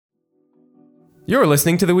You're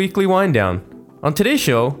listening to the Weekly Wind Down. On today's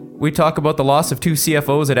show, we talk about the loss of 2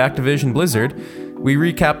 CFOs at Activision Blizzard, we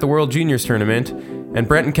recap the World Juniors Tournament, and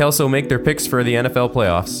Brent and Kelso make their picks for the NFL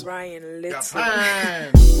playoffs. Ryan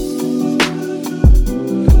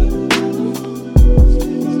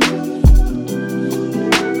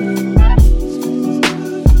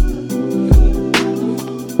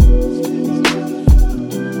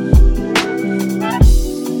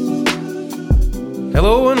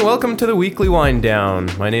Hello and welcome to the Weekly Wind Down.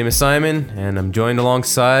 My name is Simon, and I'm joined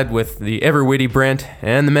alongside with the ever-witty Brent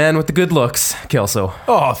and the man with the good looks, Kelso.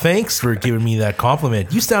 Oh, thanks for giving me that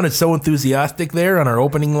compliment. You sounded so enthusiastic there on our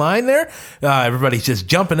opening line there. Everybody's just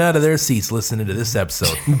jumping out of their seats listening to this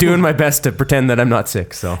episode. Doing my best to pretend that I'm not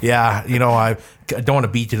sick, so. Yeah, you know, I don't want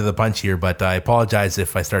to beat you to the punch here, but I apologize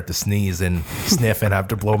if I start to sneeze and sniff and have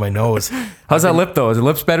to blow my nose. How's that lip, though? Is the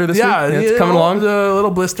lips better this week? Yeah, it's coming along? The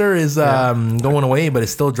little blister is going away, but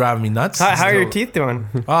it's still driving me nuts. How are your teeth doing?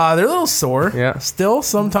 They're a little sore still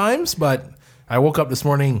sometimes, but I woke up this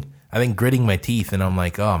morning, I think, gritting my teeth, and I'm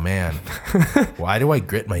like, oh, man, why do I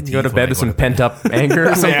grit my teeth? You go to bed with some pent-up anger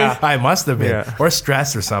or something? Yeah. I must have been. Yeah. Or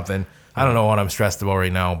stress or something. I don't know what I'm stressed about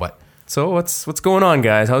right now, but... So what's going on,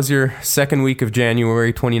 guys? How's your second week of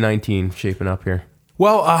January 2019 shaping up here?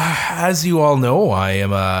 Well, as you all know, I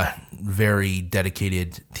am a very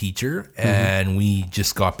dedicated teacher, and we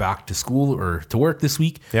just got back to school or to work this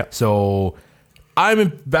week. Yep. So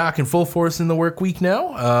I'm back in full force in the work week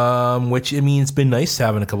now, which it means it's been nice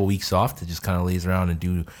having a couple weeks off to just kind of laze around and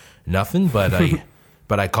do nothing. But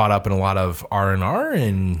I caught up in a lot of R&R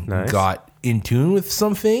and got in tune with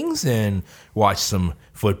some things and watched some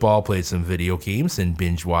football, played some video games, and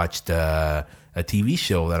binge watched a TV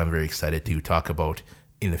show that I'm very excited to talk about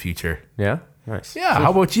in the future. Yeah, nice. Yeah, how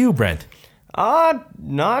about you, Brent?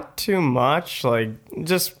 Not too much. Like,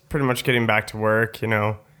 just pretty much getting back to work, you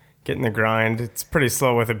know, getting the grind. It's pretty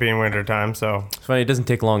slow with it being winter time, so. It's funny, it doesn't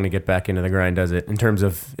take long to get back into the grind, does it? In terms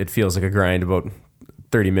of, it feels like a grind about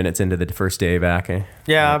 30 minutes into the first day back, eh?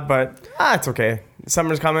 Yeah, but it's okay.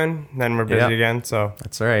 Summer's coming, then we're busy again, so.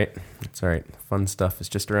 That's all right. That's all right. Fun stuff is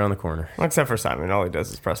just around the corner. Well, except for Simon. All he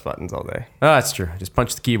does is press buttons all day. Oh, that's true. Just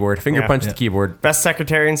punch the keyboard. Punch the keyboard. Best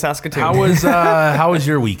secretary in Saskatoon. How was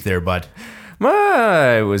your week there, bud?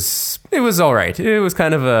 It was all right. It was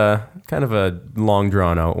kind of a long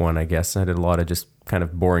drawn out one, I guess. I did a lot of just kind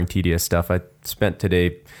of boring, tedious stuff. I spent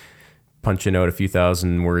today punching out a few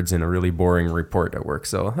thousand words in a really boring report at work.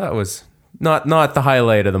 So that was not the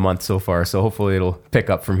highlight of the month so far. So hopefully it'll pick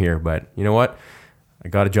up from here. But you know what? I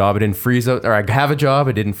got a job. I didn't freeze out, or I have a job.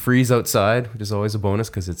 I didn't freeze outside, which is always a bonus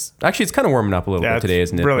because it's kind of warming up a little bit today,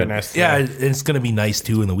 isn't it? Really nice. Yeah, it's going to be nice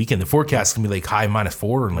too in the weekend. The forecast is going to be like high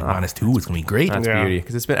 -4 and like -2. It's going to be great. That's beauty.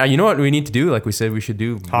 Because it's been, you know what we need to do, like we said we should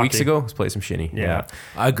do weeks ago, is play some shinny. Yeah.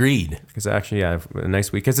 Agreed. Because actually, a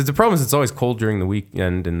nice week. Because the problem is it's always cold during the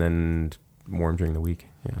weekend and then warm during the week.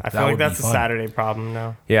 Yeah. I feel like that's a Saturday problem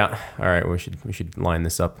now. Yeah. All right. We should line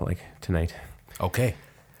this up like tonight. Okay.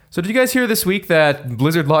 So did you guys hear this week that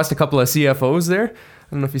Blizzard lost a couple of CFOs there? I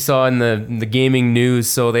don't know if you saw in the gaming news.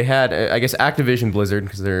 So they had, I guess, Activision Blizzard,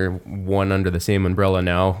 because they're one under the same umbrella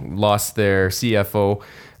now, lost their CFO,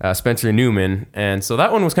 Spencer Newman. And so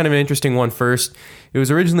that one was kind of an interesting one first. It was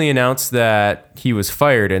originally announced that he was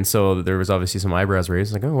fired, and so there was obviously some eyebrows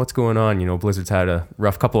raised, like, oh, what's going on? You know, Blizzard's had a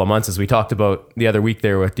rough couple of months, as we talked about the other week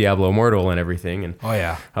there with Diablo Immortal and everything, and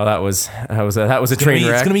how that was a train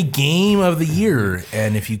wreck. It's going to be game of the year,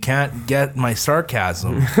 and if you can't get my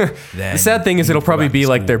sarcasm, then the sad thing is it'll probably be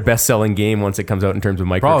like their best-selling game once it comes out in terms of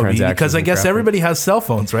microtransactions. Probably, because I guess everybody has cell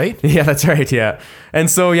phones, right? Yeah, that's right. Yeah, and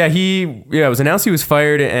so it was announced he was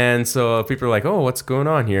fired, and so people are like, oh, what's going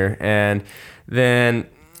on here? And then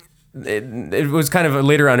it was kind of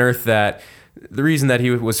later unearthed that the reason that he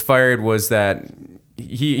was fired was that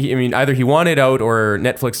either he wanted out or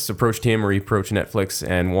Netflix approached him or he approached Netflix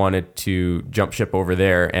and wanted to jump ship over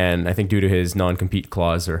there. And I think due to his non-compete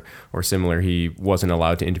clause or similar, he wasn't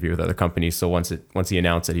allowed to interview with other companies. So once he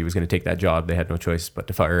announced that he was going to take that job, they had no choice but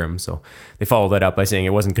to fire him. So they followed that up by saying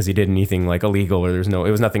it wasn't because he did anything like illegal or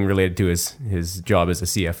it was nothing related to his job as a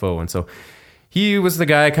CFO. And so he was the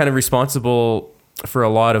guy kind of responsible for a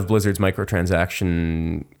lot of Blizzard's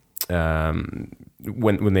microtransaction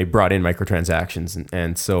when they brought in microtransactions,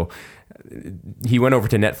 and so he went over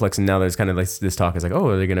to Netflix, and now there's kind of like this talk is like,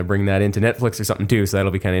 oh, are they going to bring that into Netflix or something too? So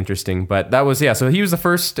that'll be kind of interesting. But that was so he was the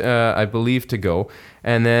first, I believe, to go,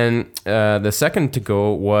 and then the second to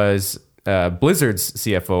go was Blizzard's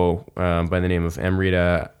CFO by the name of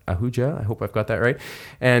Amrita Ahuja. I hope I've got that right.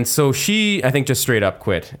 And so she, I think, just straight up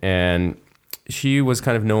quit, and she was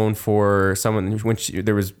kind of known for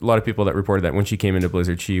there was a lot of people that reported that when she came into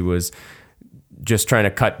Blizzard, she was just trying to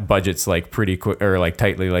cut budgets like pretty quick or like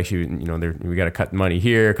tightly, like we got to cut money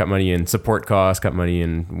here, cut money in support costs, cut money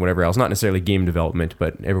in whatever else, not necessarily game development,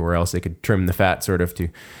 but everywhere else they could trim the fat sort of to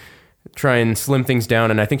try and slim things down.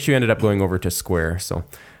 And I think she ended up going over to Square. So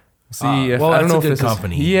see, well, I don't that's know a if good this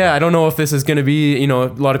company. I don't know if this is going to be, a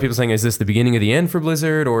lot of people saying, is this the beginning of the end for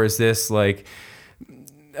Blizzard, or is this like,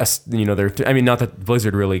 not that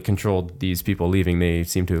Blizzard really controlled these people leaving. They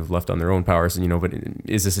seem to have left on their own powers, but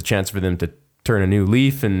is this a chance for them to turn a new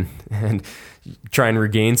leaf and try and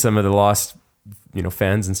regain some of the lost,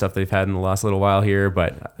 fans and stuff they've had in the last little while here?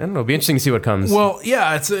 But I don't know. It'll be interesting to see what comes. Well,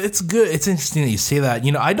 yeah, it's good. It's interesting that you say that.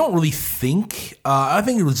 I don't really think. I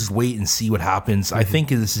think we'll just wait and see what happens. Mm-hmm. I think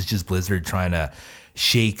this is just Blizzard trying to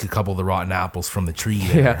shake a couple of the rotten apples from the tree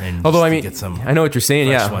there. Yeah. And although get some I know what you're saying.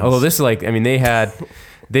 Yeah. ones. Although this is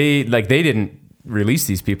they didn't release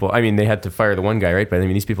these people. I mean, they had to fire the one guy, right? But I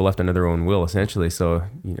mean, these people left under their own will, essentially. So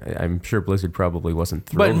I'm sure Blizzard probably wasn't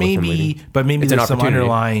thrilled. But maybe there's some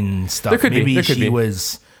underlying stuff. There could maybe be. she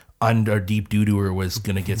was under deep doo-doo or was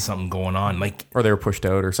going to get something going on, or they were pushed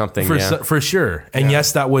out or something. For sure. And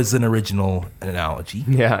yes, that was an original analogy.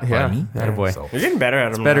 Yeah. Boy. So. You're getting better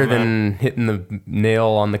at them. It's better than hitting the nail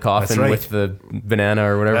on the coffin with the banana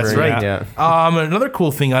or whatever. That's right. Yeah. Another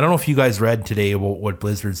cool thing, I don't know if you guys read today about what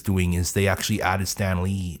Blizzard's doing, is they actually added Stan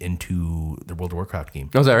Lee into the World of Warcraft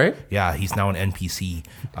game. Oh, is that right? Yeah, he's now an NPC.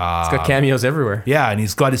 It's got cameos everywhere. Yeah, and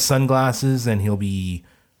he's got his sunglasses, and he'll be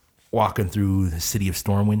walking through the city of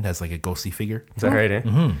Stormwind as like a ghostly figure. Is that right?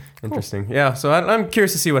 Mm-hmm. Interesting. Cool. Yeah. So I'm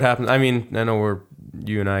curious to see what happens. I mean, I know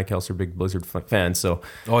you and I, Kels, are big Blizzard fans. So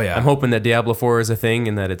I'm hoping that Diablo 4 is a thing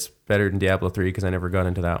and that it's better than Diablo 3 because I never got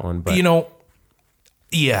into that one. But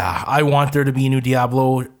yeah, I want there to be a new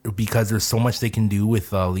Diablo because there's so much they can do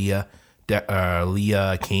with Leah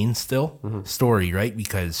Kane's story, right?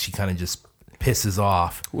 Because she kind of just pisses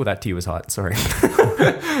off. Oh, that tea was hot. Sorry.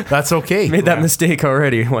 That's okay. Made that mistake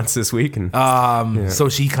already once this week. And so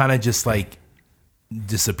she kind of just like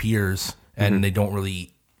disappears and they don't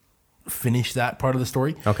really finish that part of the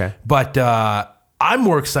story. Okay. But I'm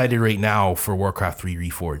more excited right now for Warcraft 3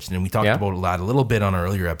 Reforged. And we talked about that a little bit on our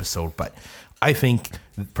earlier episode, but I think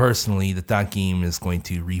personally that game is going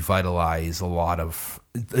to revitalize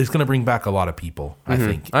it's going to bring back a lot of people, I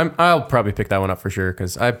think. I'll probably pick that one up for sure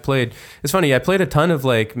because it's funny, I played a ton of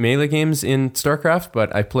like melee games in StarCraft,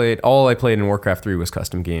 but all I played in Warcraft 3 was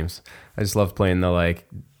custom games. I just loved playing the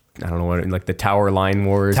the Tower Line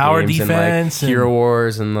Wars Tower games defense and Hero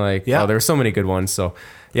Wars and there were so many good ones. So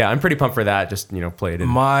yeah, I'm pretty pumped for that. Just, play it in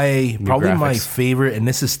my graphics. favorite, and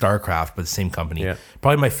this is StarCraft, but the same company. Yeah.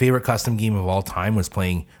 Probably my favorite custom game of all time was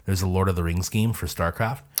playing, there's a Lord of the Rings game for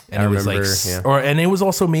StarCraft. And it was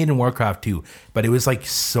also made in Warcraft too, but it was like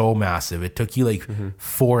so massive. It took you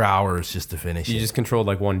 4 hours just to finish it. You just controlled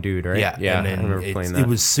like one dude, right? Yeah. And I remember playing that. It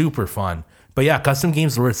was super fun. But yeah, custom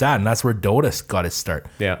games are where it's at, and that's where Dota got its start.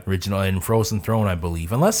 Yeah. Original and Frozen Throne, I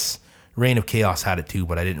believe. Unless Reign of Chaos had it too,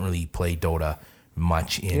 but I didn't really play Dota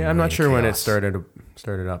much in I'm not sure when it started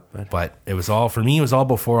up. But it was all, for me, it was all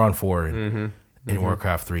before on 4 in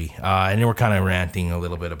Warcraft 3. And then we're kind of ranting a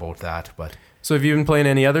little bit about that, but... So have you been playing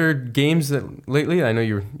any other games lately? I know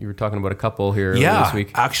you were talking about a couple here this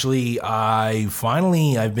week. Actually, I've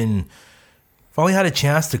finally had a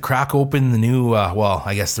chance to crack open the new,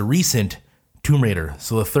 I guess the recent Tomb Raider.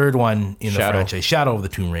 So the third one in the franchise, Shadow of the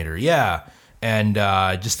Tomb Raider. Yeah. And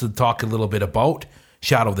just to talk a little bit about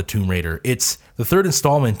Shadow of the Tomb Raider, it's the third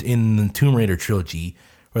installment in the Tomb Raider trilogy,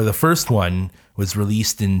 where the first one was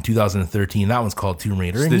released in 2013. That one's called Tomb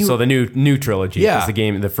Raider. So the new trilogy. Yeah.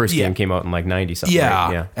 The first game came out in like 90 something. Yeah.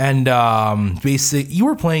 Right? Yeah. And you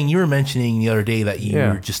were mentioning the other day that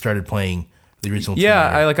you just started playing the original Tomb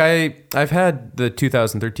Raider. I've had the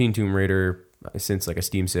 2013 Tomb Raider since like a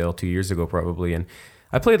Steam sale 2 years ago probably, and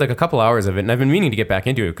I played like a couple hours of it, and I've been meaning to get back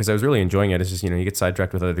into it because I was really enjoying it. It's just, you get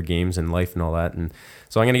sidetracked with other games and life and all that, and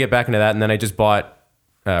so I'm going to get back into that. And then I just bought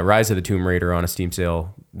Rise of the Tomb Raider on a Steam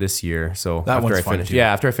sale this year. So after I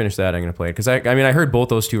finish that, I'm going to play it because I heard both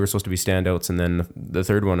those two were supposed to be standouts, and then the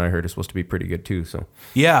third one I heard is supposed to be pretty good too. So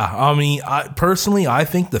yeah, I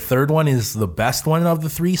think the third one is the best one of the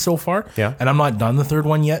three so far. Yeah, and I'm not done the third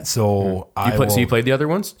one yet. So So you played the other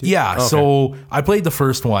ones too? Yeah. Oh, okay. So I played the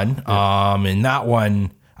first one. And that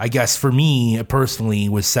one, I guess for me personally,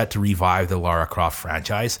 was set to revive the Lara Croft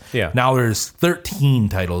franchise. Yeah. Now there's 13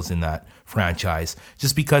 titles in that franchise,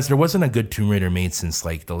 just because there wasn't a good Tomb Raider made since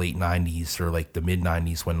like the late 90s or like the mid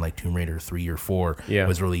 90s when like Tomb Raider 3 or 4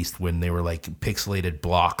 was released, when they were like pixelated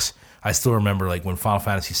blocks. I still remember like when Final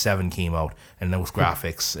Fantasy 7 came out and those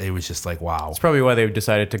graphics, it was just like, wow. It's probably why they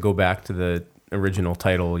decided to go back to the original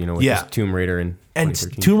title, you know, with Yeah. this Tomb Raider in And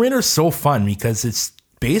 2013. Tomb Raider is so fun because it's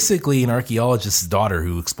basically an archaeologist's daughter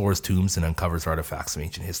who explores tombs and uncovers artifacts from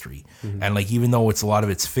ancient history. And like, even though a lot of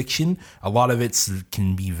it's fiction, a lot of it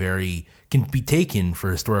can be taken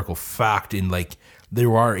for historical fact. In like,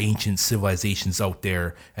 there are ancient civilizations out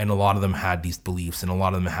there, and a lot of them had these beliefs, and a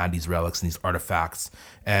lot of them had these relics and these artifacts.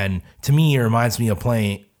 And to me, it reminds me of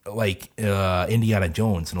playing like Indiana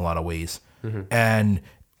Jones in a lot of ways. And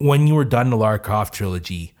when you were done the Lara Croft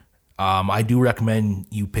trilogy, I do recommend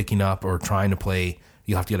you picking up or trying to play.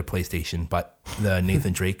 You'll have to get a PlayStation, but the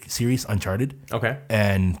Nathan Drake series, Uncharted. Okay.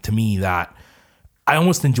 And to me, that I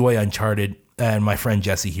almost enjoy Uncharted. And my friend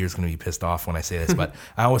Jesse here is going to be pissed off when I say this, but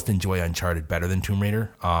I almost enjoy Uncharted better than Tomb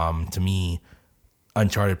Raider. To me,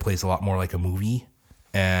 Uncharted plays a lot more like a movie.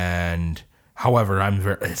 And however,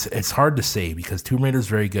 it's hard to say because Tomb Raider is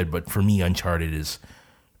very good, but for me, Uncharted is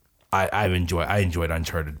I enjoyed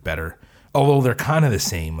Uncharted better. Although they're kind of the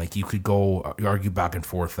same. Like, you could argue back and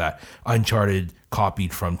forth that Uncharted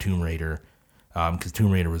copied from Tomb Raider because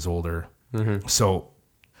Tomb Raider was older. So,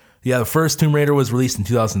 yeah, the first Tomb Raider was released in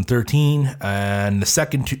 2013, and the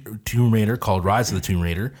second Tomb Raider, called Rise of the Tomb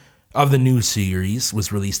Raider, of the new series,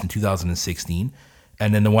 was released in 2016.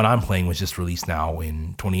 And then the one I'm playing was just released now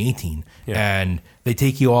in 2018. Yeah. And they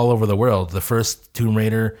take you all over the world. The first Tomb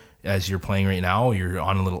Raider, as you're playing right now, you're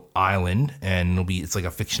on a little island, and it's like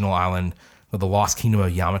a fictional island of the Lost Kingdom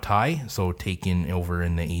of Yamatai, so taken over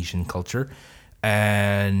in the Asian culture.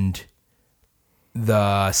 And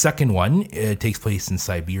the second one, it takes place in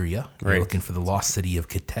Siberia. You're Right. looking for the lost city of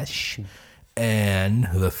Kitesh. And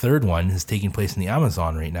the third one is taking place in the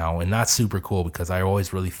Amazon right now, and that's super cool because I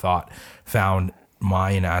always really found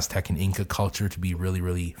Mayan, Aztec, and Inca culture to be really,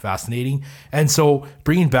 really fascinating. And so,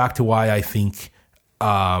 bringing back to why I think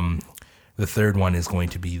the third one is going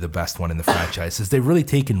to be the best one in the franchise is they've really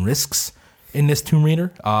taken risks in this Tomb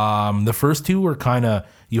Raider. The first two were kind of,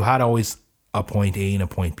 you had always a point A and a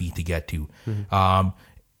point B to get to.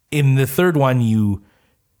 In the third one, you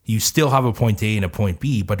still have a point A and a point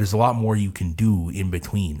B, but there's a lot more you can do in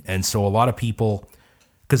between. And so a lot of people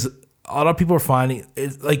are finding,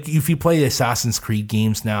 like, if you play Assassin's Creed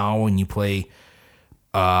games now and you play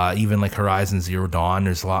even like Horizon Zero Dawn,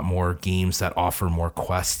 there's a lot more games that offer more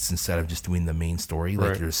quests instead of just doing the main story.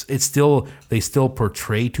 Like, they still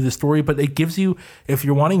portray to the story, but it gives you, if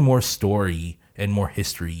you're wanting more story and more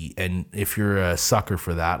history, and if you're a sucker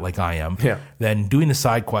for that, like I am, then doing the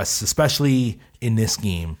side quests, especially in this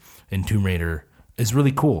game, in Tomb Raider, is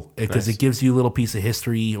really cool because it gives you a little piece of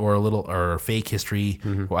history or fake history.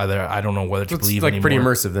 Whether I don't know whether to believe It's like anymore. pretty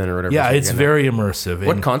immersive then, or whatever. Yeah, it's very immersive.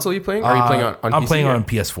 What And, console are you playing? Are you playing on I'm PC? playing on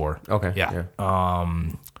PS4. Okay. Yeah.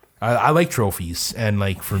 I like trophies, and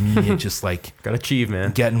like for me, it's just like Got to achieve,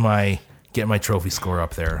 man. getting my trophy score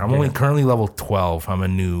up there. I'm only currently level 12. I'm a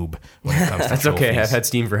noob when it comes to That's trophies. okay. I've had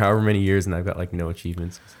Steam for however many years, and I've got like no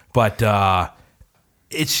achievements. But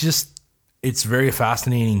it's very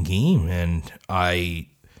fascinating game, and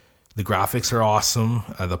the graphics are awesome.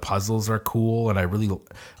 The puzzles are cool, and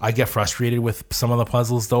I get frustrated with some of the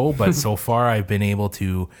puzzles though. But so far, I've been able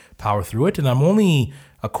to power through it, and I'm only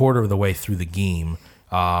a quarter of the way through the game.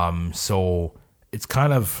 So it's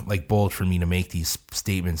kind of like bold for me to make these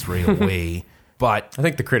statements right away. But I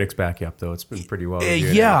think the critics back you up, though. It's been pretty well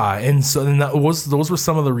reviewed. yeah, and so then those were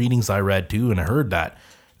some of the readings I read too, and I heard that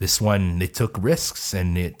this one, they took risks,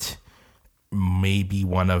 and it may be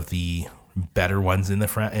one of the better ones in the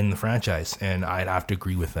franchise, and I'd have to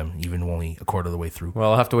agree with them, even only a quarter of the way through.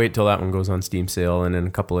 Well, I'll have to wait till that one goes on Steam sale, and in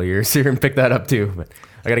a couple of years here, and pick that up too. But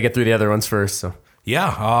I got to get through the other ones first. So Yeah.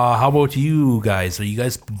 How about you guys? Are you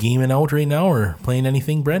guys gaming out right now or playing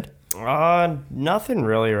anything, Brent? Nothing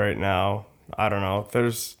really right now. I don't know.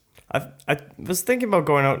 I was thinking about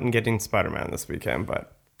going out and getting Spider-Man this weekend,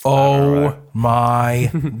 but Oh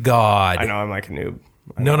my God. I know I'm like a noob.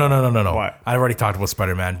 No. What? I've already talked about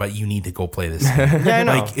Spider-Man, but you need to go play this. Yeah, I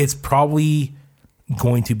know. Like, it's probably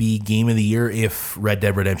going to be Game of the Year if Red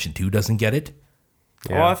Dead Redemption 2 doesn't get it,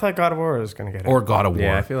 Oh, I thought God of War was going to get it. or God of War.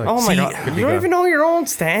 yeah, I feel like Oh my God. You don't even know your own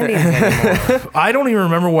standings anymore. I don't even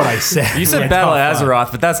remember what I said. you said Battle of Azeroth,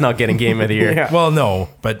 but that's not getting Game of the Year. Yeah. Well, no,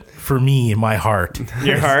 but for me, in my heart,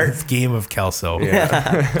 Your heart? it's Game of Kelso.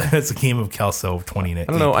 Yeah. It's a Game of Kelso of 2019.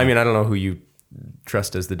 I don't know. I mean, I don't know who you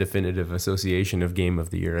trust as the definitive association of Game of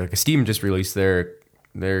the Year. Like, Steam just released their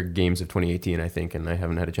games of 2018, I think, and I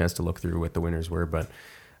haven't had a chance to look through what the winners were, but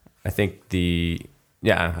I think I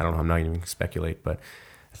don't know. I'm not even going to speculate, but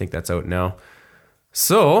I think that's out now.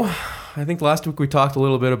 So I think last week we talked a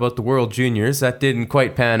little bit about the World Juniors. That didn't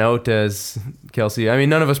quite pan out as Kelsey. I mean,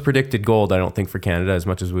 none of us predicted gold, I don't think, for Canada as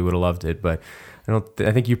much as we would have loved it. But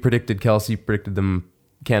I think you predicted, Kelsey predicted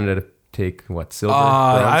Canada to take, what, silver?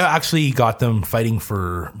 I actually got them fighting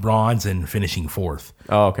for bronze and finishing 4th.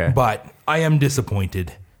 Oh, okay. But I am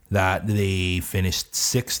disappointed that they finished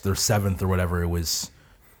 6th or 7th or whatever it was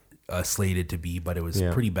slated to be, but it was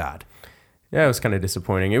pretty bad. Yeah, it was kind of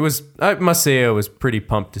disappointing. I must say, I was pretty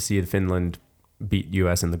pumped to see Finland beat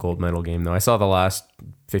U.S. in the gold medal game, though. I saw the last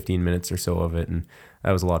 15 minutes or so of it, and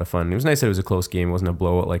that was a lot of fun. It was nice that it was a close game. It wasn't a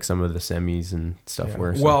blowout like some of the semis and stuff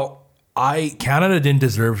were. So. Well, Canada did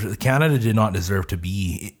not deserve to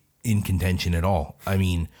be in contention at all. I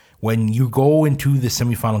mean, when you go into the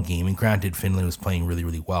semifinal game, and granted, Finland was playing really,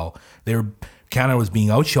 really well, Canada was being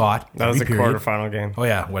outshot. That was the quarterfinal game. Oh,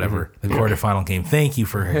 yeah, whatever. The quarterfinal game. Thank you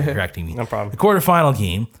for correcting me. No problem. The quarterfinal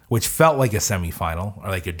game, which felt like a semifinal, or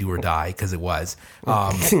like a do or die, because it was.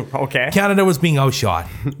 Okay. Canada was being outshot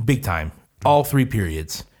big time, all 3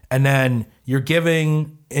 periods. And then you're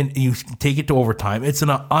giving, and you take it to overtime. It's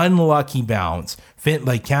an unlucky bounce.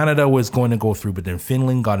 Canada was going to go through, but then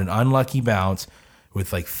Finland got an unlucky bounce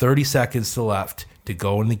with like 30 seconds to left to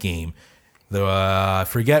go in the game. I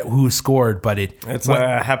forget who scored, but it's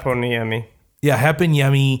Heponiemi. Yeah,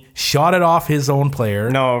 Heponiemi shot it off his own player.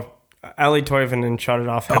 No, Eli Toivonen shot it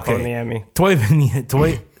off Heponiemi.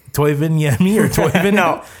 Toivoniemi or Toivon?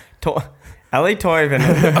 No, Eli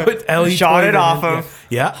Toivonen shot it off of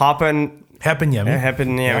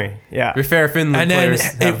Heponiemi. Yeah. To be fair, Finland players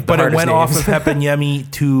have but it went names. off of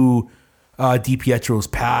Heponiemi to DiPietro's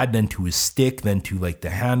pad, then to his stick, then to like the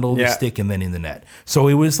handle of the stick, and then in the net. So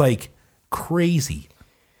it was like crazy.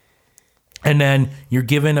 And then you're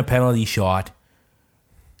given a penalty shot.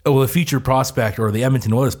 Oh, well, the future prospect, or the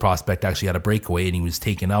Edmonton Oilers prospect, actually had a breakaway and he was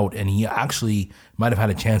taken out, and he actually might have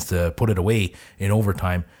had a chance to put it away in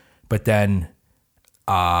overtime, but then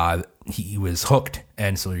he was hooked,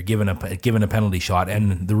 and so you're given a penalty shot.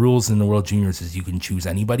 And the rules in the World Juniors is you can choose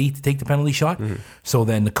anybody to take the penalty shot. Mm-hmm. So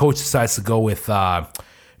then the coach decides to go with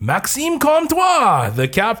Maxime Comtois, the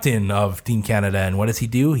captain of Team Canada, and what does he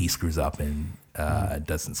do? He screws up and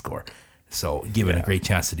doesn't score. So given a great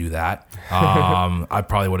chance to do that, I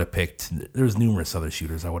probably would have picked. There's numerous other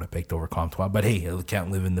shooters I would have picked over Comtois, but hey, it can't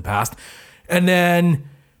live in the past. And then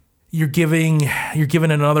you're given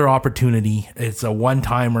another opportunity. It's a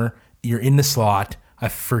one-timer. You're in the slot. I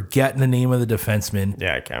forget the name of the defenseman.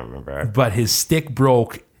 Yeah, I can't remember. But his stick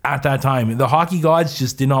broke at that time. The hockey gods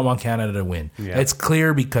just did not want Canada to win. Yeah. It's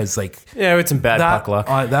clear because it's some bad puck luck.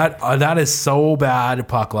 That is so bad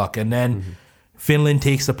puck luck. And then Finland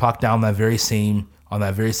takes the puck down that very same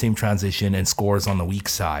transition and scores on the weak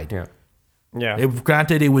side. Yeah.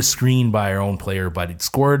 Granted, it was screened by our own player, but it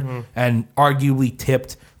scored and arguably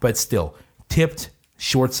tipped, but still tipped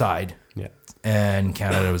short side. Yeah. And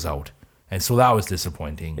Canada was out. And so that was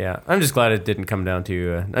disappointing. Yeah. I'm just glad it didn't come down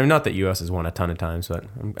to, not that US has won a ton of times, but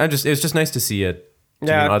it's just nice to see it.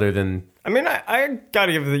 Other than, I mean, I got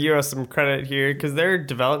to give the US some credit here because their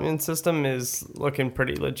development system is looking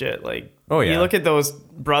pretty legit. Like, you look at those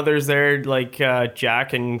brothers there, like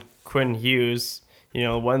Jack and Quinn Hughes. You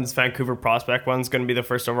know, one's Vancouver prospect, one's going to be the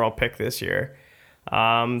first overall pick this year.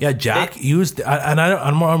 Jack used, and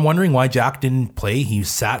I'm wondering why Jack didn't play. He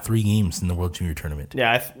sat 3 games in the World Junior Tournament.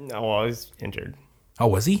 Yeah, he's injured. Oh,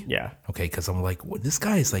 was he? Yeah. Okay, because I'm like, this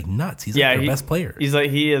guy is like nuts. He's like their best player.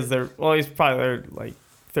 He is their. Well, he's probably their like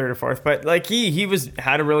 3rd or 4th, but like he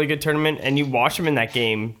had a really good tournament, and you watch him in that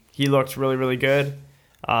game, he looked really, really good.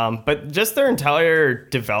 But just their entire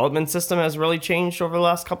development system has really changed over the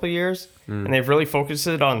last couple of years, and they've really focused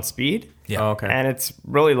it on speed. Yeah. Oh, okay. And it's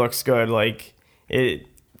really looks good. Like it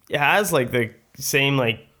has like the same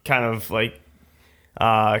like kind of like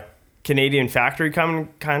Canadian factory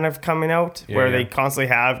coming out where they constantly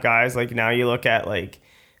have guys like now you look at like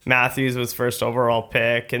Matthews was first overall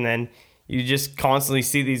pick, and then you just constantly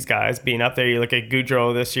see these guys being up there. You look at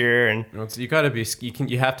Goudreau this year, and you got to be.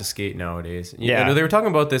 You have to skate nowadays. They were talking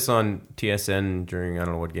about this on TSN during I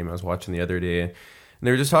don't know what game I was watching the other day, and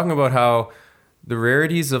they were just talking about how the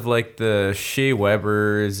rarities of like the Shea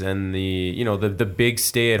Webbers and the big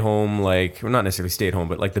stay at home, like well, not necessarily stay at home,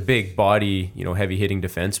 but like the big body heavy hitting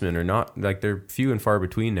defensemen are not like they're few and far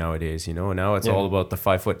between nowadays. And now it's all about the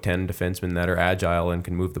 5'10" defensemen that are agile and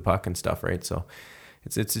can move the puck and stuff, right? So.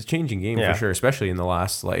 It's a changing game for sure, especially in the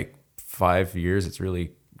last like 5 years. It's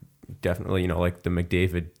really definitely like the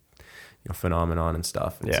McDavid phenomenon and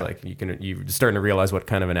stuff. It's like you're starting to realize what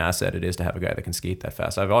kind of an asset it is to have a guy that can skate that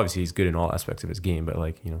fast. Obviously he's good in all aspects of his game, but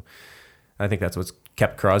I think that's what's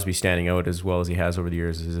kept Crosby standing out as well as he has over the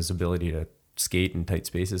years is his ability to skate in tight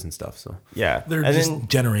spaces and stuff. So Yeah. They're And just then-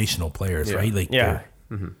 generational players, right? Like, Yeah.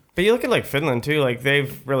 But you look at like Finland too, like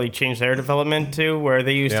they've really changed their development too, where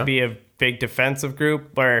they used to be a big defensive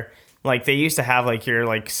group where like they used to have like your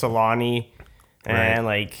like Solani and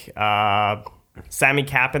like Sami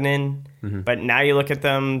Kapanen. But now you look at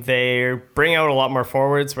them, they bring out a lot more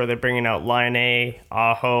forwards where they're bringing out Laine,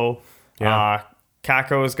 Aho.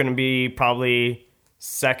 Kako is going to be probably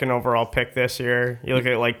second overall pick this year. You look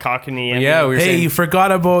at like Kotkaniemi. yeah, we were hey, saying, you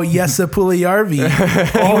forgot about Jesse Puljujärvi.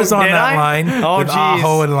 He was on Did that I? line Oh, with geez.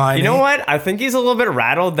 Aho and Laine. You know what? I think he's a little bit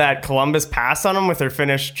rattled that Columbus passed on him with their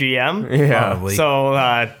Finnish GM. yeah. Probably. So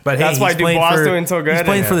But that's hey, why he's playing Dubois for- doing so good. He's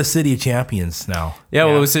playing And- for the City of Champions now. Yeah,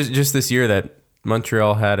 well, Yeah. it was just this year that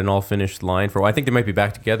Montreal had an all-finished line for a while. I think they might be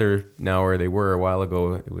back together now, where they were a while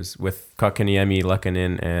ago. It was with Kotkaniemi,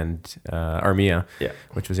 Lehkonen, and Armia,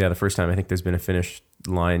 which was, the first time I think there's been a finished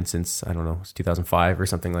line since, I don't know, it's 2005 or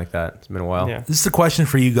something like that. It's been a while. Yeah. This is a question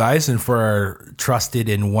for you guys and for our trusted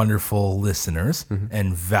and wonderful listeners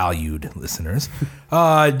and valued listeners.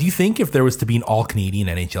 Do you think if there was to be an all-Canadian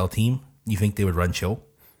NHL team, you think they would run show?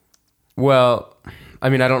 Well, I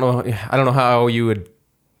mean, I don't know how you would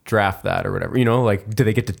draft that or whatever. You know, like, do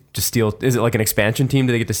they get to just steal? Is it like an expansion team?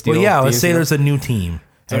 Do they get to steal? Well, yeah, let's teams? say there's a new team.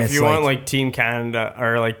 So and if it's you want like Team Canada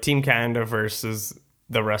or like Team Canada versus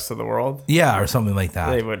the rest of the world, yeah, or something like they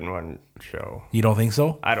that. wouldn't want to show. You don't think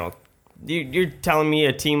so? I don't. You're telling me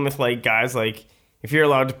a team with like guys like, if you're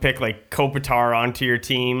allowed to pick like Kopitar onto your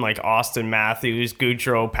team, like Austin Matthews,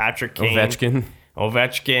 Gaudreau, Patrick Kane,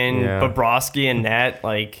 Ovechkin. Yeah. Bobrovsky, and net,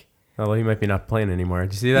 like. Although he might be not playing anymore.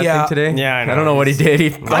 Did you see that Yeah. thing today? Yeah, I know. don't know what he did.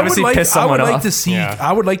 He obviously pissed someone I would like off. to see. Yeah.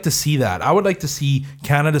 I would like to see that. I would like to see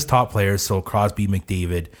Canada's top players. So Crosby,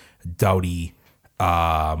 McDavid, Doughty,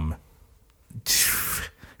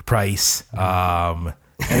 Price. And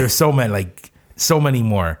there's so many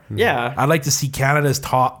more. Yeah. I'd like to see Canada's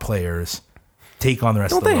top players take on the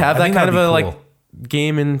rest Don't of the they world. have I that think kind of that'd a be like cool.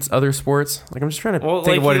 game in other sports? Like, I'm just trying to Well, think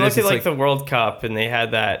like of what you it look is. at It's like the World Cup, and they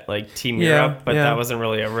had that like Team Yeah, Europe, but yeah. that wasn't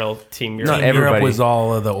really a real Team Europe. Not Team Europe everybody. was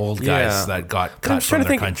all of the old guys Yeah. that got I'm cut just trying from to their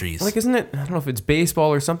think. countries. Like, isn't it? I don't know if it's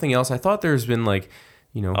baseball or something else. I thought there's been like,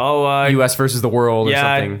 you know, Oh, U.S. versus the world or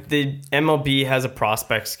yeah, something. the MLB has a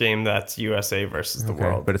prospects game that's USA versus the Okay,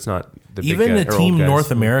 world. but it's not the big Even guy, the or team old guys.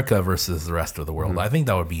 North America versus the rest of the world. I think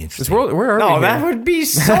that would be This interesting. world, where are we? No, here? that would be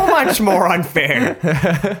so much more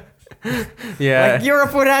unfair. Yeah, Like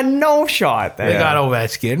Europe would have no shot They there. got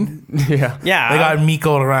Ovechkin. yeah. Yeah, They got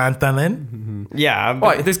Mikko Rantanen. yeah, but-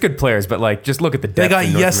 Well, there's good players, but like, just look at the depth. They got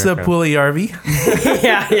in North Jesse America. Puljujärvi.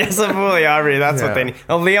 yeah, yes, Puljujärvi. That's Yeah. what they need.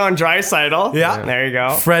 Oh, Leon Draisaitl. Yeah. there you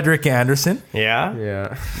go. Frederick Anderson. Yeah,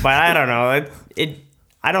 Yeah, but I don't know.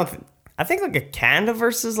 I think like a Canada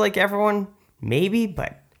versus like everyone, maybe,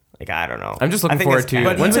 but like I don't know. I'm just looking I think forward it's to-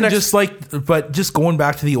 Canada. But When's the even next- just going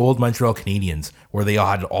back to the old Montreal Canadiens where they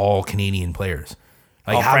had all Canadian players.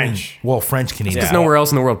 Like French. French Canadians. because nowhere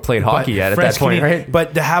else in the world played hockey yet at French that point, Canadian- right?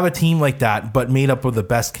 But to have a team like that, but made up of the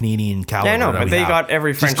best Canadian caliber. Yeah, I know, that but we they have. got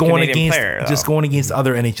every French Just going Canadian against, player, just though. going against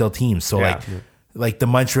other NHL teams. So Yeah. like the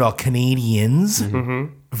Montreal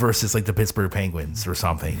Canadiens versus like the Pittsburgh Penguins or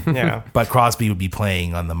something. Yeah. But Crosby would be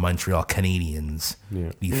playing on the Montreal Canadiens.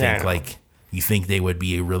 Yeah. You Yeah, I think know. you think they would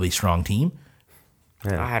be a really strong team?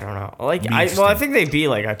 I don't know. Like, Be I interesting. think they'd be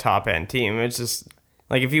like a top end team. It's just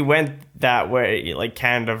like if you went that way, like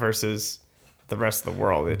Canada versus the rest of the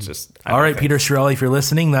world, it's just. I All don't right, think- Peter Shirelli, if you're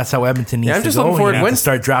listening, that's how Edmonton needs I'm to just go. looking forward- You have to when's-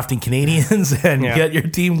 start drafting Canadians and Yeah. get your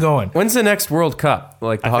team going. When's the next World Cup?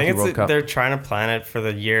 Like the I Hockey think World it's Cup? they're trying to plan it for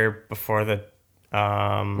the year before the.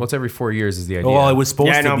 Well, it's every 4 years is the idea. Well, it was supposed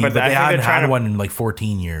Yeah, I know, to be, but but I they think they're hadn't trying had to- one in like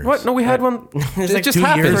 14 years. What? No, we had one. It's It like just 2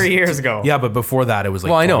 happened. years. 3 years ago. Yeah, but before that, it was like.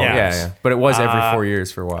 Well, I know. 12 Yeah, years. yeah. But it was every 4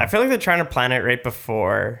 years for a while. I feel like they're trying to plan it right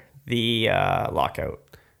before the lockout.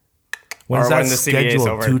 When's Or that when the CBA is scheduled?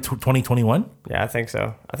 over. 2021? Yeah, I think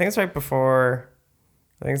so. I think it's right before.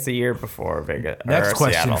 I think it's the year before Vegas. Next or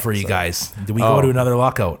question Seattle, for you so. guys. Do we go to another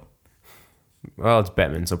lockout? Well, it's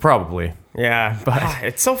Bettman, so probably. Yeah, but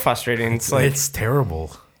it's so frustrating. It's like It's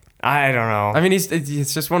terrible. I don't know. I mean,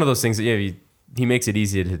 it's just one of those things that he makes it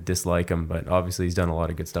easy to dislike him, but obviously he's done a lot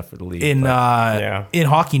of good stuff for the league. In but- in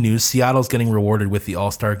hockey news, Seattle's getting rewarded with the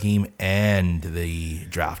All-Star game and the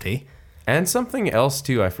draft, hey? and something else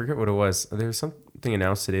too. I forget what it was. There was something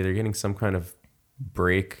announced today. They're getting some kind of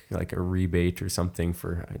break, like a rebate or something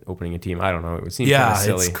for opening a team. I don't know. It seems kind Yeah, of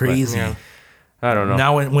silly. it's but crazy. yeah. I don't know.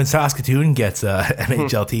 Now, when Saskatoon gets a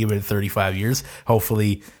NHL team in 35 years,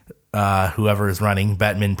 hopefully whoever is running,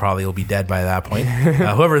 Bettman probably will be dead by that point.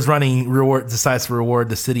 Whoever is running decides to reward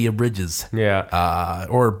the city of Bridges. Yeah.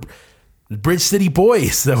 Or Bridge City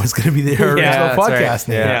Boys. That was going to be their original that's right. podcast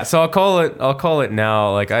name. Yeah. So I'll call it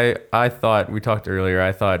now. Like I thought, we talked earlier,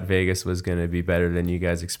 I thought Vegas was going to be better than you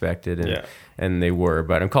guys expected, and they were.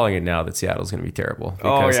 But I'm calling it now that Seattle's going to be terrible.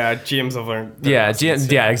 GMs have learned.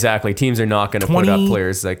 Yeah, exactly. Teams are not going to put up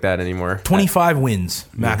players like that anymore. 25 wins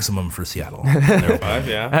maximum for Seattle. 5,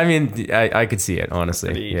 yeah. I mean, I could see it,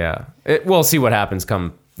 honestly. Yeah. We'll see what happens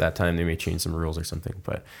come that time. They may change some rules or something,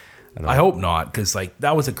 but I hope not, because like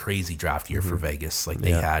that was a crazy draft year for Vegas. Like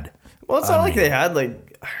they had. Well, it's not like they had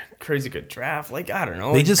like crazy good draft. Like I don't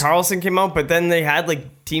know. They just Carlson came out, but then they had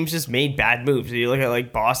like teams just made bad moves. You look at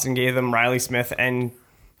like Boston gave them Riley Smith and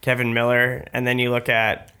Kevin Miller, and then you look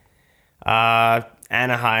at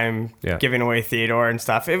Anaheim giving away Theodore and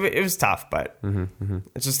stuff. It was tough, but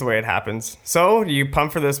it's just the way it happens. So, you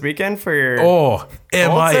pumped for this weekend for your? Oh,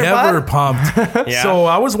 am I ever pumped? So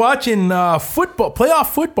I was watching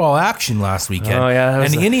playoff football action last weekend. Oh yeah,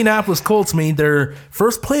 and the Indianapolis Colts made their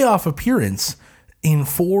first playoff appearance in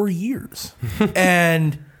 4 years,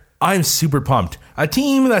 and I'm super pumped. A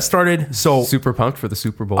team that started super pumped for the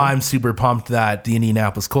Super Bowl. I'm super pumped that the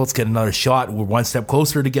Indianapolis Colts get another shot. We're one step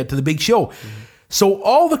closer to get to the big show. So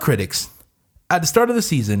all the critics at the start of the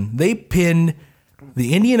season, they pinned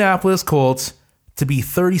the Indianapolis Colts to be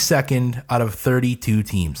 32nd out of 32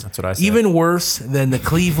 teams. That's what I said. Even worse than the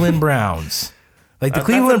Cleveland Browns. Like the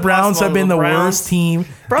Cleveland Browns have been the worst team.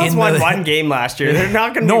 Browns won one game last year. They're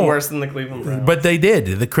not going to be worse than the Cleveland Browns. But they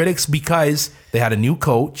did. The critics, because they had a new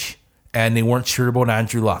coach and they weren't sure about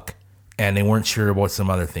Andrew Luck and they weren't sure about some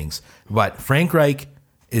other things. But Frank Reich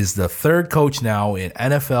is the third coach now in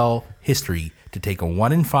NFL history to take a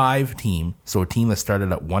 1-5 team, so a team that started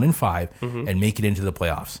at 1-5, and make it into the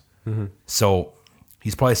playoffs. So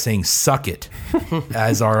he's probably saying "suck it,"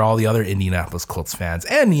 as are all the other Indianapolis Colts fans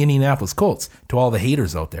and the Indianapolis Colts. To all the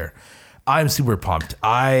haters out there, I'm super pumped.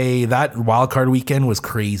 That wild card weekend was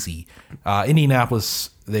crazy.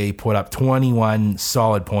 Indianapolis, they put up 21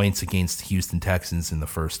 solid points against the Houston Texans in the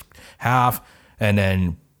first half, and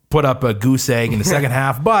then put up a goose egg in the second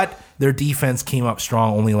half, but their defense came up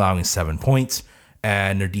strong, only allowing 7 points,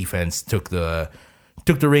 and their defense took the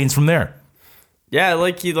reins from there. Yeah,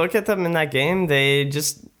 like you look at them in that game, they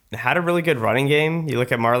just had a really good running game. You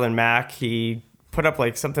look at Marlon Mack, he put up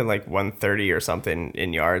like something like 130 or something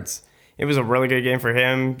in yards. It was a really good game for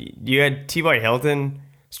him. You had T.Y. Hilton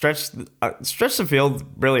stretch the field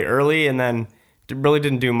really early and then really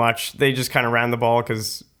didn't do much. They just kind of ran the ball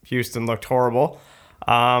because Houston looked horrible.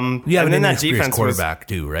 And then that defense quarterback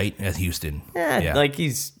too, right? At Houston. Yeah, like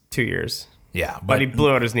he's 2 years. Yeah. But he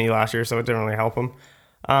blew out his knee last year, so it didn't really help him.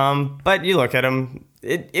 But you look at him,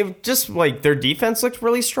 it just like their defense looked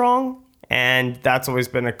really strong, and that's always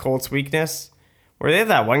been a Colts weakness. Where they have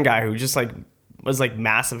that one guy who just like was like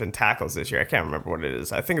massive in tackles this year. I can't remember what it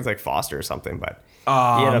is. I think it's like Foster or something, but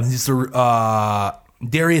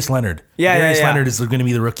Darius Leonard. Darius Leonard is going to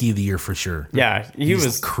be the rookie of the year for sure. Yeah, he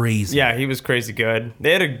was crazy. Yeah, he was crazy good.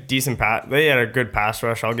 They had a decent They had a good pass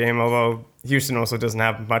rush all game, although Houston also doesn't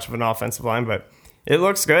have much of an offensive line, but it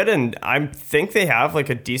looks good, and I think they have like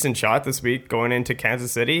a decent shot this week going into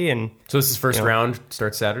Kansas City. And so this is first round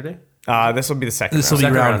starts Saturday. This will be the second. This will be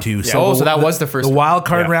round 2. Yeah. So, so that was the first. The wild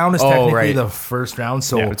card round is technically the first round.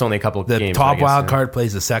 So it's only a couple of games. The top wild card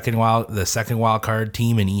plays the second wild card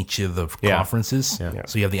team in each of the conferences. Yeah.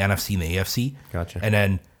 So you have the NFC and the AFC. Gotcha.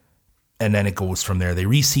 And then it goes from there. They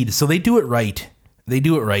reseed. So they do it right. They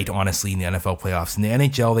do it right, honestly, in the NFL playoffs. In the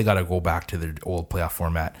NHL, they got to go back to their old playoff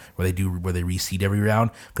format where they reseed every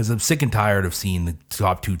round, because I'm sick and tired of seeing the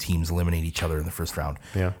top 2 teams eliminate each other in the first round.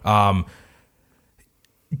 Yeah.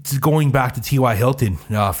 Going back to T.Y. Hilton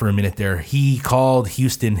for a minute there, he called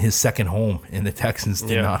Houston his second home, and the Texans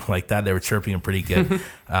did not like that. They were chirping him pretty good,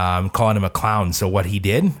 calling him a clown. So what he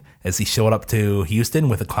did is he showed up to Houston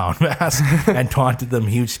with a clown mask and taunted them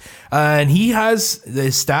huge. And he has the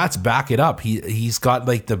stats back it up. He's got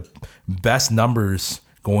like the best numbers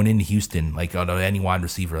going into Houston, like out of any wide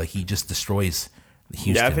receiver. Like he just destroys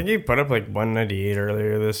Houston. Yeah, I think he put up like 198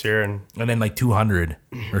 earlier this year, and then like 200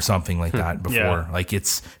 or something like that before. Yeah. Like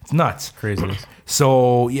it's nuts, crazy.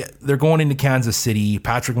 So yeah, they're going into Kansas City.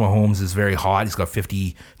 Patrick Mahomes is very hot. He's got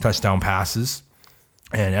 50 touchdown passes,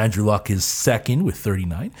 and Andrew Luck is second with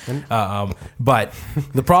 39. But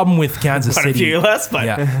the problem with Kansas City, a few less, but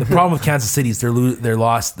the problem with Kansas City is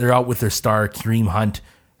they're out with their star Kareem Hunt,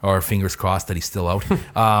 or fingers crossed that he's still out.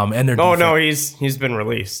 And their no, he's been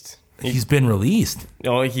released. He's been released.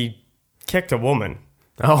 No, he kicked a woman.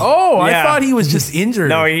 I thought he was just injured.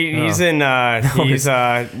 No, he's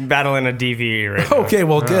battling a DV right now. Okay,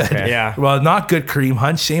 well, good. Okay. Yeah. Well, not good, Kareem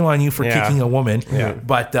Hunt. Shame on you for kicking a woman. Yeah.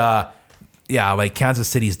 But yeah, like Kansas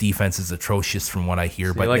City's defense is atrocious from what I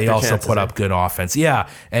hear, but like they their also chances, put up good offense. Yeah,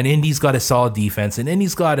 and Indy's got a solid defense, and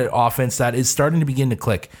Indy's got an offense that is starting to begin to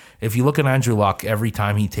click. If you look at Andrew Luck, every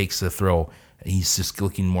time he takes a throw, he's just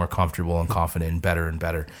looking more comfortable and confident and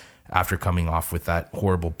better after coming off with that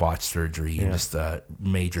horrible botched surgery and just a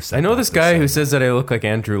major setback. I know this guy who says that I look like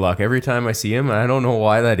Andrew Luck every time I see him, and I don't know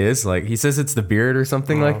why that is. Like, he says it's the beard or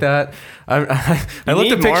something like that. I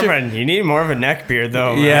looked at picture. You need more of a neck beard,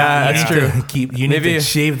 though. Yeah, that's true. You need to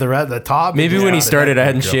shave the top. Maybe when he started, I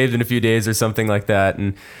hadn't shaved in a few days or something like that,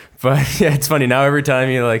 But yeah, it's funny. Now every time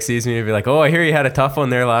he like sees me, he'll be like, "Oh, I hear you had a tough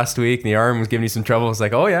one there last week, and the arm was giving you some trouble." It's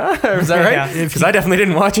like, "Oh yeah, is that right?" Because I definitely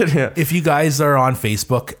didn't watch it. Yeah. If you guys are on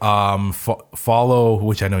Facebook, follow.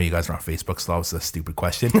 Which I know you guys are on Facebook, so that was a stupid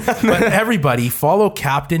question. But everybody follow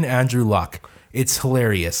Captain Andrew Luck. It's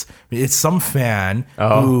hilarious. It's some fan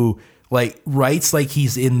who like writes like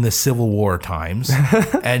he's in the Civil War times,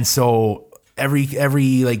 and so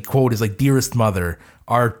every like quote is like, "Dearest mother,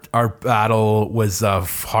 our battle was a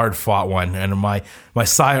hard fought one, and my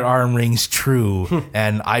sidearm rings true,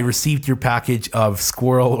 and I received your package of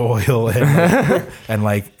squirrel oil and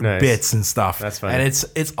like nice. bits and stuff." That's funny. And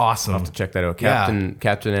it's awesome. I'll have to check that out.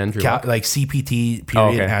 Captain Andrew Luck. Like CPT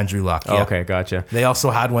period Andrew Luck. Yeah. Okay, gotcha. They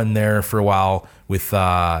also had one there for a while with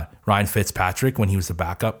Ryan Fitzpatrick when he was the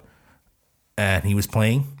backup and he was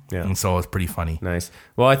playing. Yeah. And so it was pretty funny. Nice.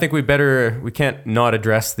 Well, I think we can't not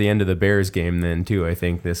address the end of the Bears game then too, I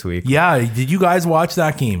think, this week. Yeah. Did you guys watch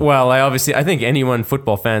that game? Well, I think anyone,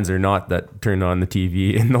 football fans or not, that turned on the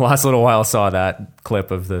TV in the last little while saw that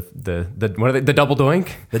clip of the double doink.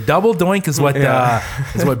 The double doink is what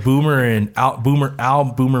is what Boomer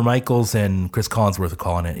Michaels and Chris Collinsworth are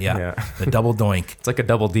calling it. Yeah. The double doink. It's like a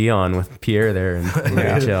double Dion with Pierre there in the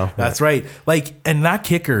NHL. That's right. Like, and that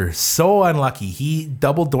kicker, so unlucky. He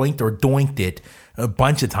double doinked it a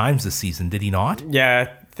bunch of times this season, did he not? Yeah, I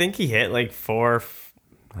think he hit like 4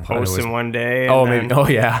 posts in one day. Oh, maybe. Oh,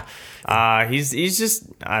 yeah. He's just,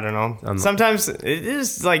 I don't know. Sometimes it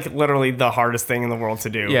is like literally the hardest thing in the world to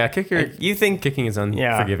do. Yeah, you think kicking is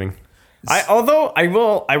unforgiving.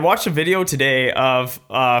 I watched a video today of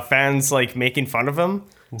fans like making fun of him.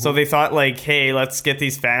 Mm-hmm. So they thought like, hey, let's get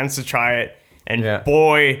these fans to try it, and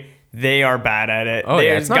boy, they are bad at it. Oh,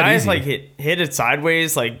 yeah, it's not guys easy. like hit it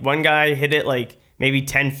sideways. Like one guy hit it like maybe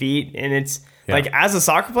 10 feet, and it's like, as a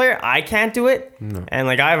soccer player, I can't do it. No. And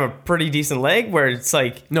like I have a pretty decent leg where it's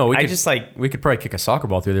like, we could probably kick a soccer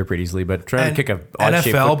ball through there pretty easily, but trying to kick a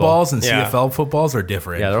NFL balls and CFL footballs are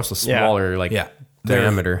different. Yeah, they're also smaller,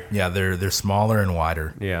 diameter. They're smaller and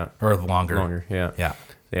wider. Yeah, or longer.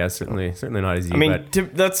 Yeah. Certainly not easy. I mean,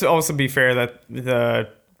 let's also be fair that the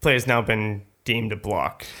play has now been deemed a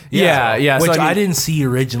block. Yeah. Which I didn't see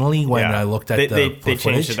originally when I looked at they footage.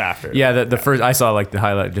 changed it after. Yeah, the first I saw like the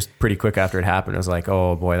highlight just pretty quick after it happened. I was like,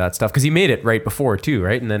 oh boy, that stuff, because he made it right before too,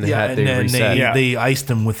 right? And then they reset. They iced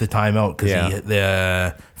him with the timeout because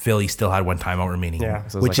the Philly still had one timeout remaining. Yeah,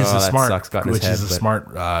 so which is a smart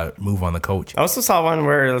move on the coach. I also saw one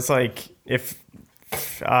where it's like if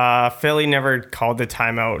Philly never called the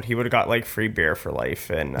timeout, he would have got like free beer for life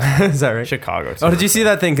in is that right? Chicago. Oh, did you see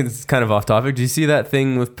that thing? It's kind of off topic. Did you see that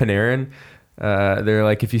thing with Panarin? They're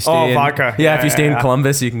like, if you stay vodka. If you stay in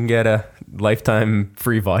Columbus, you can get a lifetime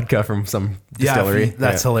free vodka from some distillery.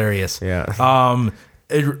 That's hilarious. Yeah.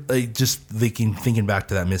 Just thinking back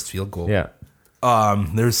to that missed field goal. Yeah.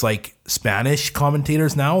 There's like Spanish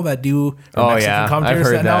commentators now that do Mexican commentators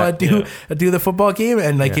I've heard that do the football game,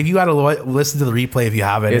 and like if you got to listen to the replay if you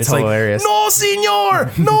haven't, it's hilarious. Like, no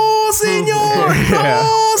senor, no senor,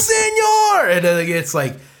 no senor, and then it's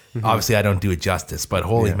like obviously I don't do it justice, but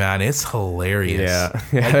holy man, it's hilarious.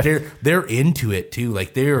 Yeah. Like they're into it too,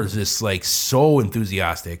 like they're just like so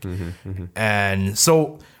enthusiastic, and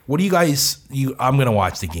so. What do you guys? I'm going to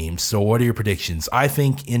watch the games. So, what are your predictions? I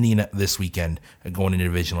think this weekend, going into the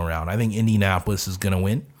divisional round, I think Indianapolis is going to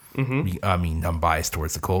win. Mm-hmm. I mean, I'm biased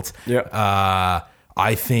towards the Colts. Yeah.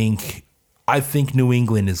 I think New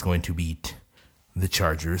England is going to beat the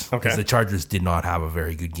Chargers because the Chargers did not have a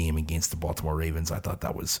very good game against the Baltimore Ravens. I thought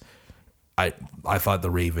that was, I thought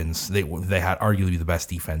the Ravens they had arguably the best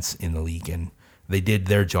defense in the league, and they did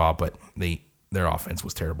their job, but their offense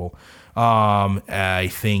was terrible. I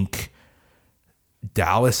think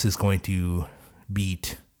Dallas is going to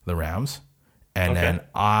beat the Rams. And then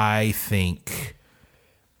I think,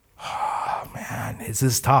 this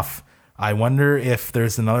is tough. I wonder if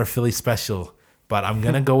there's another Philly special, but I'm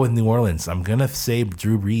going to go with New Orleans. I'm going to say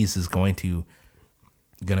Drew Brees is going to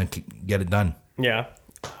get it done. Yeah.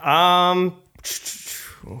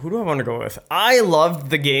 Who do I want to go with? I loved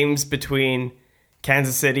the games between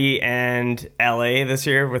Kansas City and LA this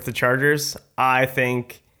year with the Chargers. I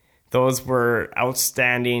think those were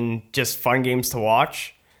outstanding, just fun games to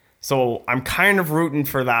watch. So I'm kind of rooting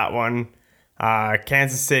for that one.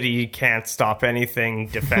 Kansas City can't stop anything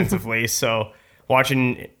defensively, so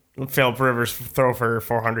watching Phillip Rivers throw for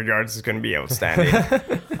 400 yards is going to be outstanding.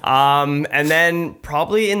 And then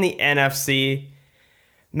probably in the NFC,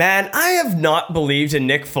 man, I have not believed in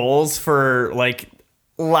Nick Foles for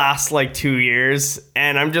last 2 years,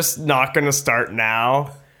 and I'm just not going to start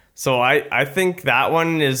now. So I think that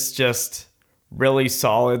one is just really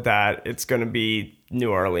solid that it's going to be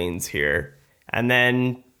New Orleans here. And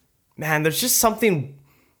then, man, there's just something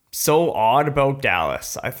so odd about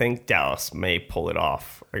Dallas. I think Dallas may pull it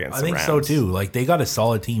off against the Rams. I think so too. They got a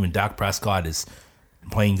solid team, and Dak Prescott is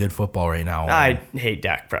playing good football right now. I hate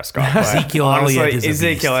Dak Prescott. Ezekiel Elliott is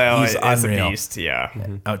a unreal. Beast. Yeah.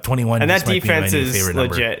 21. And that defense is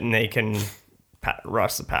legit, and they can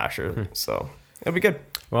rush the passer. So it'll be good.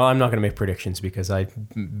 Well, I'm not going to make predictions because I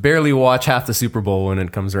barely watch half the Super Bowl when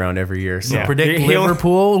it comes around every year. So predict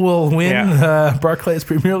Liverpool will win Barclays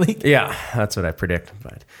Premier League. Yeah, that's what I predict.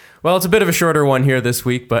 But well, it's a bit of a shorter one here this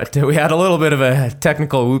week, but we had a little bit of a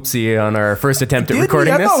technical whoopsie on our first attempt at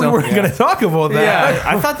recording this. I thought we were going to talk about that. Yeah,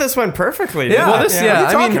 I thought this went perfectly. Yeah,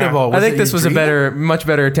 well, I think this was a much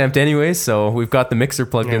better attempt anyways. So we've got the mixer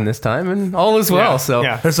plugged in this time, and all is well. So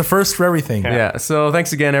there's a first for everything. Yeah. So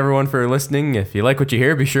thanks again, everyone, for listening. If you like what you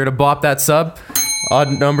hear, be sure to bop that sub.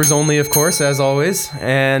 Odd numbers only, of course, as always.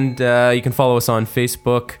 And you can follow us on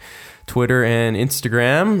Facebook, Twitter, and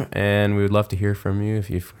Instagram. And we would love to hear from you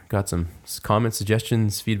if you've got some comments,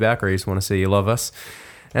 suggestions, feedback, or you just want to say you love us.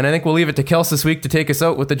 And I think we'll leave it to Kels this week to take us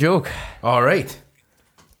out with the joke. All right.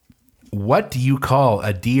 What do you call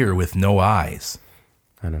a deer with no eyes?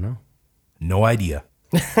 I don't know. No idea.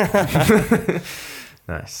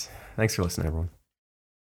 Nice. Thanks for listening, everyone.